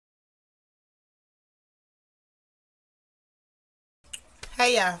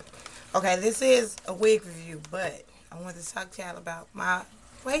Hey y'all. Okay, this is a wig review, but I want to talk to y'all about my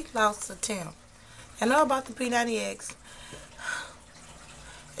weight loss attempt. I know about the P90X.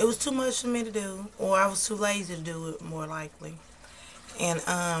 It was too much for me to do, or I was too lazy to do it, more likely. And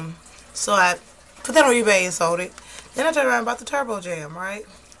so I put that on Reveiw and sold it. Then I turned around and bought the Turbo Jam, right?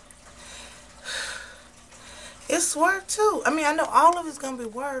 It's work too. I mean, I know all of it's gonna be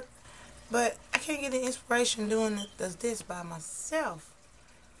work, but I can't get the inspiration doing this by myself.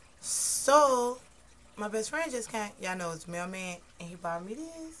 So my best friend just came. Y'all know it's mailman, and he bought me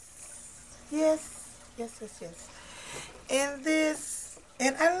this. Yes. And this,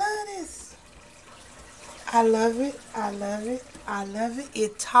 and I love this. I love it.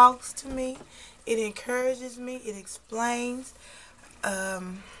 It talks to me. It encourages me. It explains.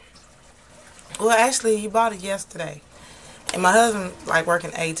 Well, actually, he bought it yesterday, and my husband like working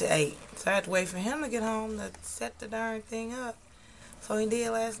 8 to 8, so I had to wait for him to get home to set the darn thing up. So he did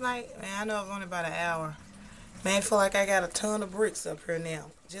last night. Man, I know it was only about an hour. Man, I feel like I got a ton of bricks up here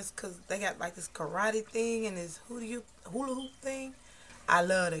now. Just because they got like this karate thing and this hula hoop thing. I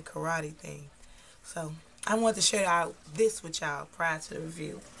love the karate thing. So I wanted to share out this with y'all prior to the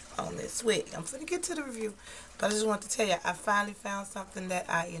review on this wig. I'm finna get to the review. But I just want to tell you, I finally found something that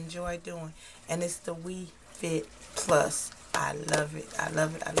I enjoy doing. And it's the We Fit Plus. I love it. I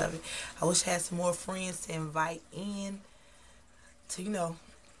wish I had some more friends to invite in to,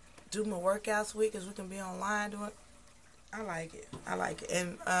 do my workouts with, because we can be online doing it. I like it.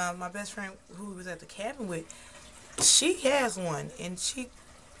 And my best friend who was at the cabin with, she has one, and she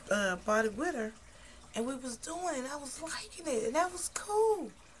bought it with her, and we was doing it, and I was liking it, and that was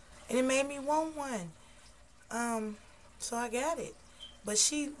cool, and it made me want one. So I got it. But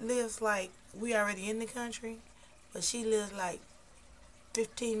she lives like, we already in the country, but she lives like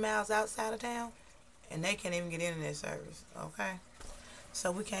 15 miles outside of town, and they can't even get internet service, okay? So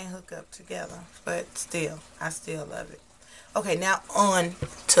we can't hook up together, but still, I still love it. Okay, now on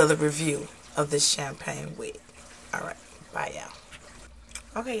to the review of this champagne wig. Alright, bye y'all.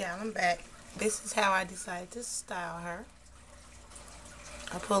 Okay y'all, I'm back. This is how I decided to style her.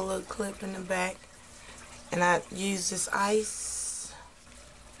 I put a little clip in the back, and I use this ice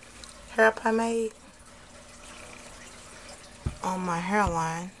hair pomade on my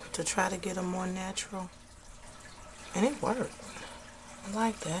hairline to try to get a more natural, and it worked. I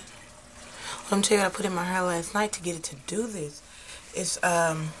like that. Let me tell you what I put in my hair last night to get it to do this. It's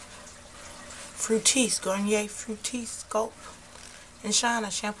Fructis, Garnier Fructis Sculpt and Shine. I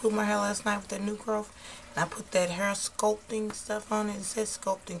shampooed my hair last night with that new growth, and I put that hair sculpting stuff on it. It says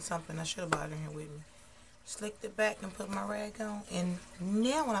sculpting something. I should have brought it in here with me. Slicked it back and put my rag on, and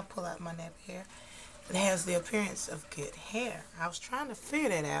now when I pull out my nappy hair, it has the appearance of good hair. I was trying to figure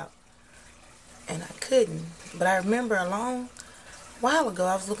that out, and I couldn't. But I remember a long while ago,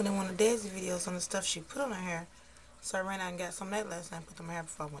 I was looking at one of Daisy's videos on the stuff she put on her hair. So I ran out and got some of that last night and put them in my hair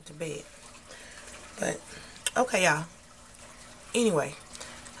before I went to bed. But, okay, y'all. Anyway,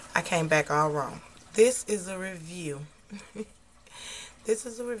 I came back all wrong. This is a review. This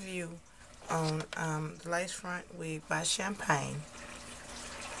is a review on the lace front wig by Champagne.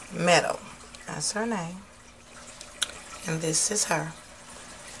 Meadow. That's her name. And this is her.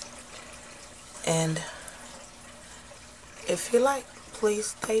 And if you like, please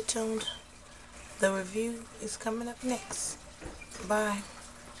stay tuned. The review is coming up next. Bye.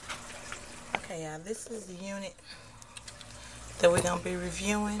 Okay, y'all, this is the unit that we're going to be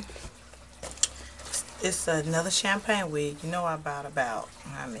reviewing. It's another champagne wig. You know I bought about,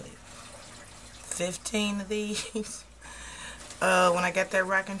 how many? 15 of these. When I got that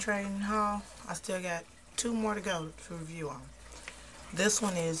Rock and Trading haul, I still got 2 more to go to review on. This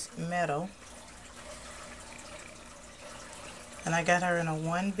one is Meadow. And I got her in a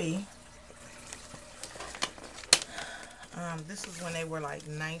 1B. This is when they were like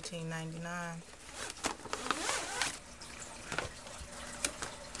 $19.99.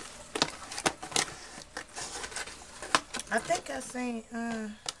 I think I seen,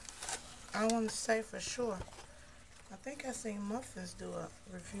 I want to say for sure, I think I seen Muffins do a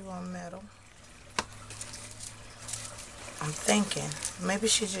review on Meadow. I'm thinking. Maybe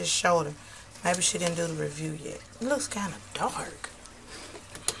she just showed her. Maybe she didn't do the review yet. It looks kind of dark.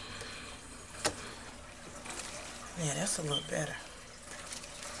 Yeah, that's a little better.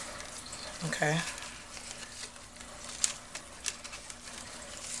 Okay.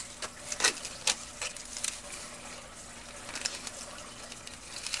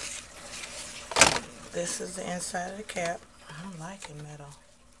 This is the inside of the cap. I'm liking Meadow.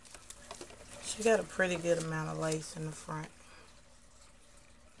 She got a pretty good amount of lace in the front.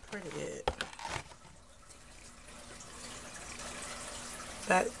 Pretty good.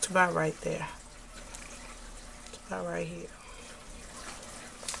 It's about right there. It's about right here.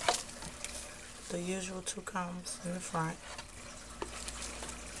 The usual 2 combs in the front.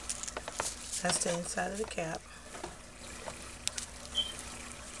 That's the inside of the cap.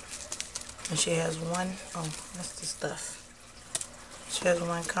 And she has one, oh, that's the stuff. She has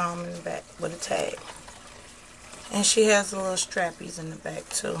 1 comb in the back with a tag. And she has the little strappies in the back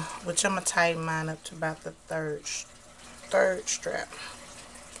too, which I'm going to tighten mine up to about the third strap.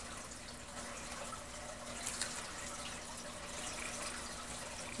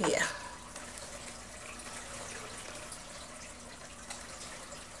 Yeah.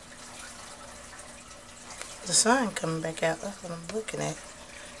 The sun coming back out, that's what I'm looking at.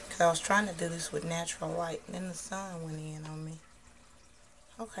 Because I was trying to do this with natural light, and then the sun went in on me.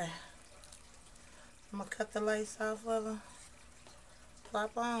 Okay. I'm going to cut the lace off of her.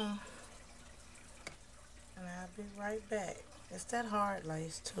 Plop on. And I'll be right back. It's that hard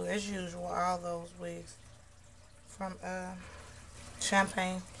lace too, as usual, all those wigs from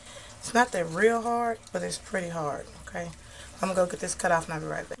Champagne. It's not that real hard, but it's pretty hard, okay? I'm going to go get this cut off and I'll be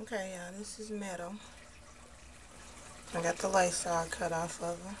right back. Okay, y'all, this is Meadow. I got the lace all cut off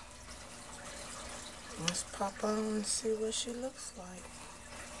of her. Let's pop on and see what she looks like.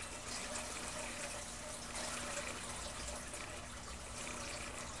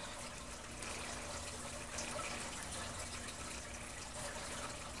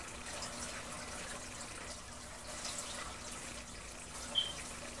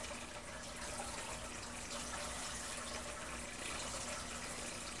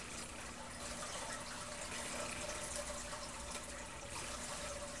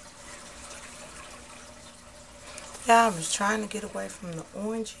 Yeah, I was trying to get away from the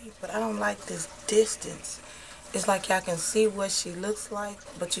orangey, but I don't like this distance. It's like y'all can see what she looks like,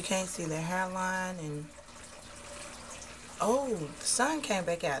 but you can't see the hairline. And oh, the sun came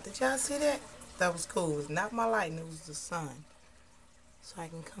back out. Did y'all see that? That was cool. It was not my lighting, it was the sun. So I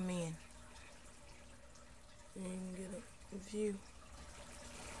can come in and get a view.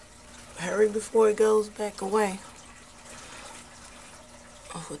 Hurry before it goes back away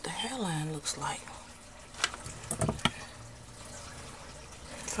of what the hairline looks like.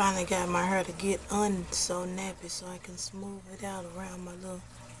 Finally got my hair to get so nappy so I can smooth it out around my little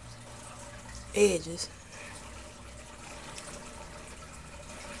edges.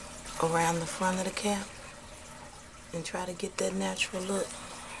 Around the front of the cap. And try to get that natural look.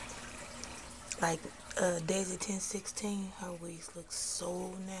 Like Daisy 1016, her wigs look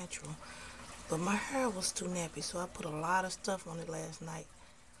so natural. But my hair was too nappy, so I put a lot of stuff on it last night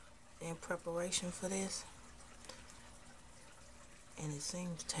in preparation for this. And it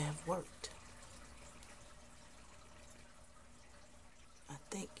seems to have worked. I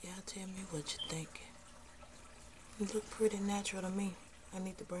think, y'all tell me what you think. You look pretty natural to me. I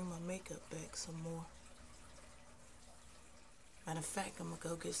need to bring my makeup back some more. Matter of fact, I'm going to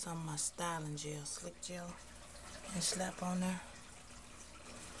go get some of my styling gel, slick gel, and slap on there.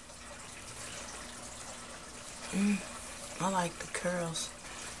 I like the curls.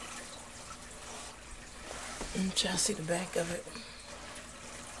 Try to see the back of it.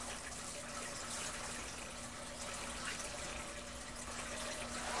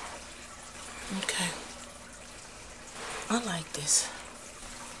 Okay. I like this.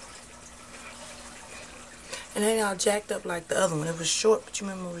 And it ain't all jacked up like the other one. It was short, but you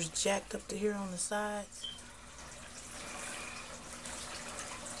remember it was jacked up to here on the sides.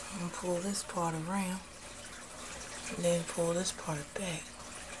 I'm going to pull this part around. And then pull this part back.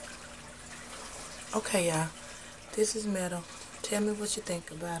 Okay, y'all. This is Meadow. Tell me what you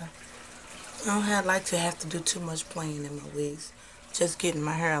think about her. I don't like to have to do too much playing in my wigs. Just getting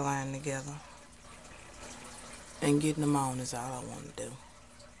my hairline together. And getting them on is all I want to do.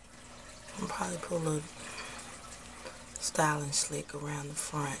 I'll probably put a little styling slick around the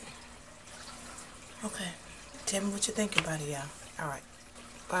front. Okay. Tell me what you think about it, y'all. Alright.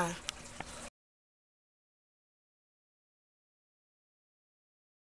 Bye.